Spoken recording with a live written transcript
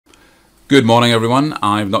Good morning, everyone.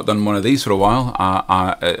 I've not done one of these for a while.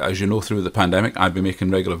 As you know, through the pandemic, I've been making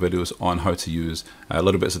regular videos on how to use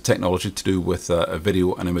little bits of technology to do with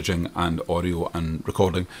video and imaging and audio and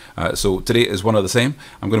recording. So today is one of the same.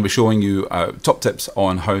 I'm going to be showing you top tips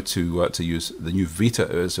on how to use the new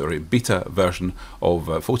beta version of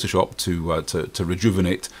Photoshop to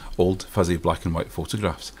rejuvenate old fuzzy black and white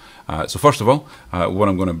photographs. So first of all, what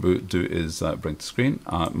I'm going to do is bring to screen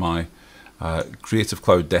my Creative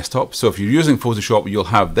Cloud desktop. So if you're using Photoshop, you'll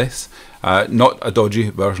have this, not a dodgy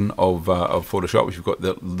version of Photoshop. If you've got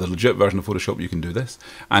the legit version of Photoshop, you can do this.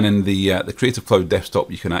 And in the Creative Cloud desktop,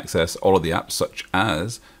 you can access all of the apps such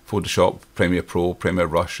as Photoshop, Premiere Pro, Premiere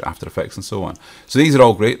Rush, After Effects, and so on. So these are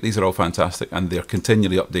all great, these are all fantastic, and they're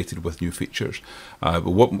continually updated with new features. But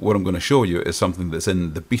what I'm going to show you is something that's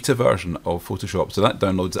in the beta version of Photoshop. So that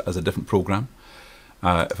downloads it as a different program.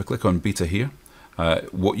 If I click on beta here,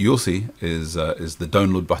 what you'll see is the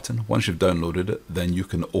download button. Once you've downloaded it, then you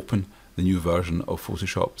can open the new version of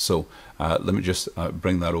Photoshop. So let me just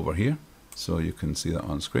bring that over here so you can see that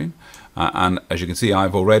on screen. And as you can see,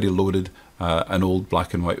 I've already loaded an old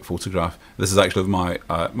black and white photograph. This is actually of my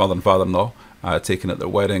mother and father-in-law taken at their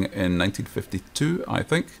wedding in 1952, I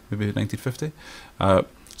think, maybe 1950.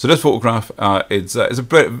 So this photograph, it's a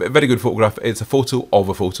very good photograph. It's a photo of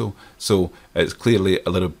a photo, so it's clearly a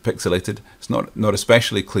little pixelated. It's not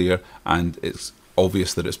especially clear, and it's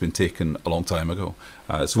obvious that it's been taken a long time ago.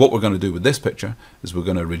 So what we're going to do with this picture is we're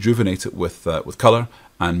going to rejuvenate it with color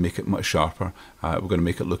and make it much sharper. We're going to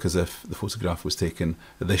make it look as if the photograph was taken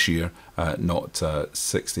this year, not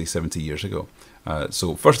 60, 70 years ago.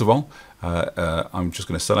 So first of all, I'm just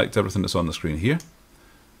going to select everything that's on the screen here.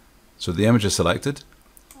 So the image is selected.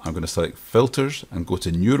 I'm going to select filters and go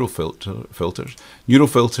to neural filters. Neural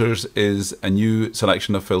filters is a new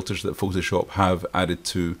selection of filters that Photoshop have added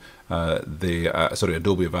to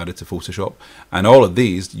Adobe have added to Photoshop, and all of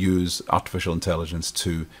these use artificial intelligence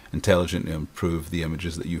to intelligently improve the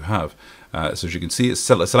images that you have. So as you can see, it's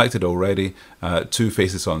selected already 2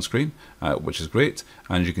 faces on screen, which is great.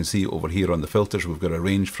 And as you can see over here on the filters, we've got a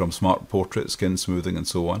range from smart portrait, skin smoothing, and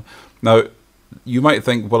so on. Now, you might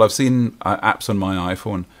think, well, I've seen apps on my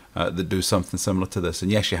iPhone that do something similar to this, and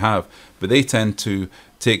yes, you have, but they tend to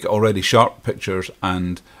take already sharp pictures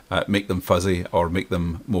and make them fuzzy or make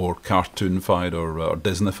them more cartoonified or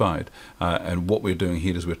Disneyfied. And what we're doing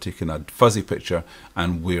here is we're taking a fuzzy picture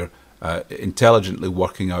and we're intelligently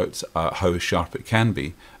working out how sharp it can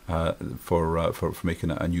be for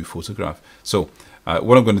making a new photograph. So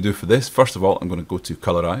what I'm going to do for this, first of all, I'm going to go to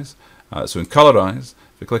Colorize. So in Colorize,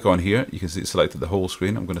 if you click on here, you can see it's selected the whole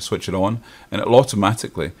screen. I'm going to switch it on, and it'll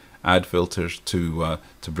automatically add filters to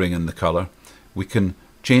bring in the color. We can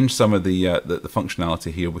change some of the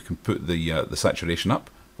functionality here. We can put the saturation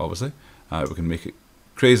up, obviously. We can make it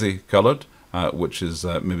crazy colored, which is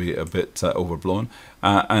maybe a bit overblown,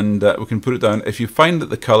 and we can put it down. If you find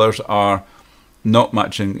that the colors are not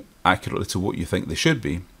matching accurately to what you think they should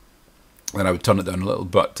be, then I would turn it down a little,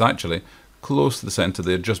 but actually close to the center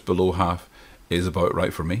there, just below half, is about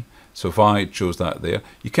right for me. So if I chose that there,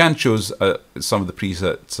 you can choose some of the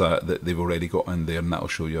presets that they've already got in there, and that will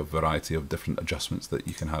show you a variety of different adjustments that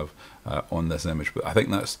you can have on this image. But I think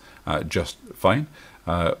that's just fine.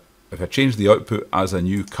 If I change the output as a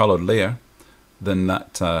new colored layer, then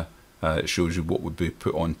that shows you what would be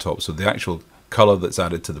put on top. So the actual color that's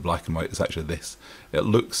added to the black and white is actually this. It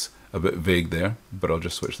looks a bit vague there, but I'll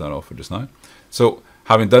just switch that off for just now. So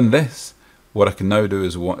having done this, what I can now do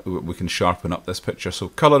is we can sharpen up this picture. So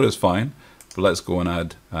color is fine, but let's go and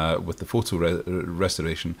add, with the photo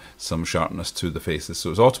restoration, some sharpness to the faces. So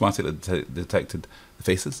it's automatically detected the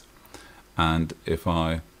faces. And if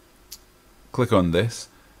I click on this,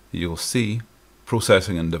 you'll see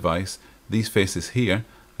processing and device. These faces here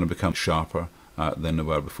are going to become sharper than they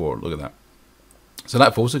were before. Look at that. So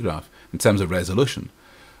that photograph, in terms of resolution,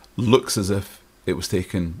 looks as if it was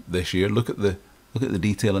taken this year. Look at the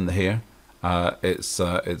detail in the hair. It's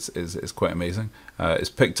quite amazing. It's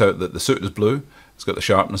picked out that the suit is blue. It's got the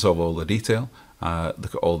sharpness of all the detail.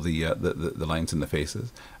 Look at all the lines in the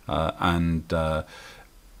faces, and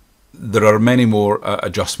there are many more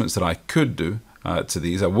adjustments that I could do to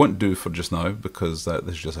these. I won't do for just now because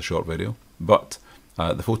this is just a short video. But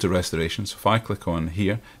the photo restoration. So if I click on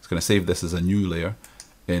here, it's going to save this as a new layer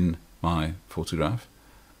in my photograph,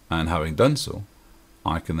 and having done so,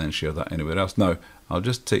 I can then share that anywhere else. Now, I'll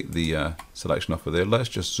just take the selection off of there. Let's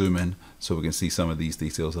just zoom in so we can see some of these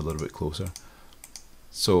details a little bit closer.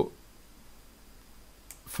 So,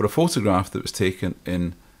 for a photograph that was taken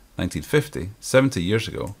in 1950, 70 years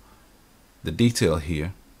ago, the detail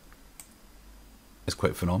here is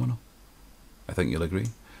quite phenomenal. I think you'll agree.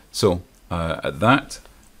 So, At that,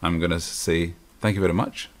 I'm going to say thank you very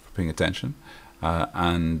much for paying attention,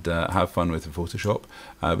 and have fun with the Photoshop.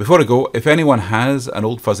 Before I go, if anyone has an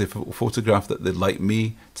old fuzzy photograph that they'd like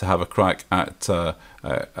me to have a crack at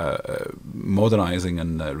modernizing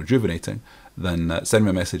and rejuvenating, then send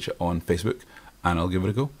me a message on Facebook and I'll give it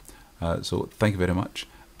a go. So thank you very much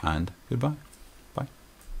and goodbye.